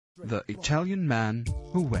The Italian man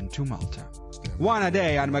who went to Malta. One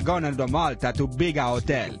day I'm going to Malta to big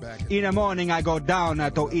hotel. In the morning I go down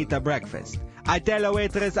to eat a breakfast. I tell a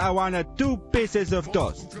waitress I want 2 pieces of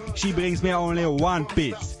toast. She brings me only 1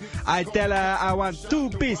 piece. I tell her I want 2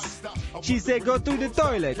 pieces. She say go to the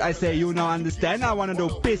toilet. I say you no understand, I want to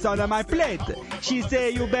do piss on my plate. She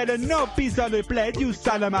say you better no piss on the plate, you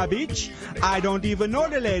son of a bitch. I don't even know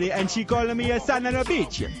the lady and she calling me a son of a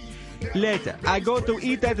bitch. Later, I go to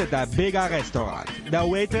eat at a bigger restaurant. The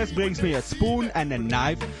waitress brings me a spoon and a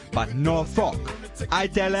knife, but no fork. I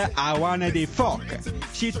tell her I want the fork.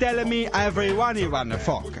 She telling me everyone want a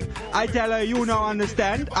fork. I tell her you no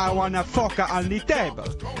understand, I want a fork on the table.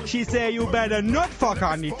 She say you better not fork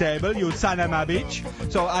on the table, you son of a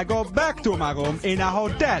bitch. So I go back to my room in a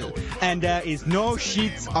hotel, and there is no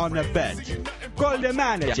sheets on the bed. Call the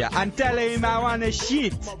manager and tell him I want a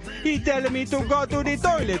sheet. He telling me to go to the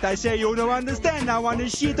toilet. I say you don't understand, I want a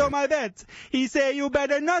sheet on my bed. He say you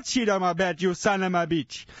better not shit on my bed, you son of a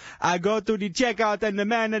bitch. I go to the checkout and the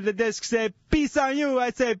man at the desk say peace on you.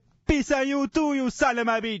 I say peace on you too, you son of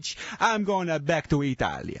a bitch. I'm going back to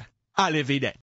Italia. Arrivederci.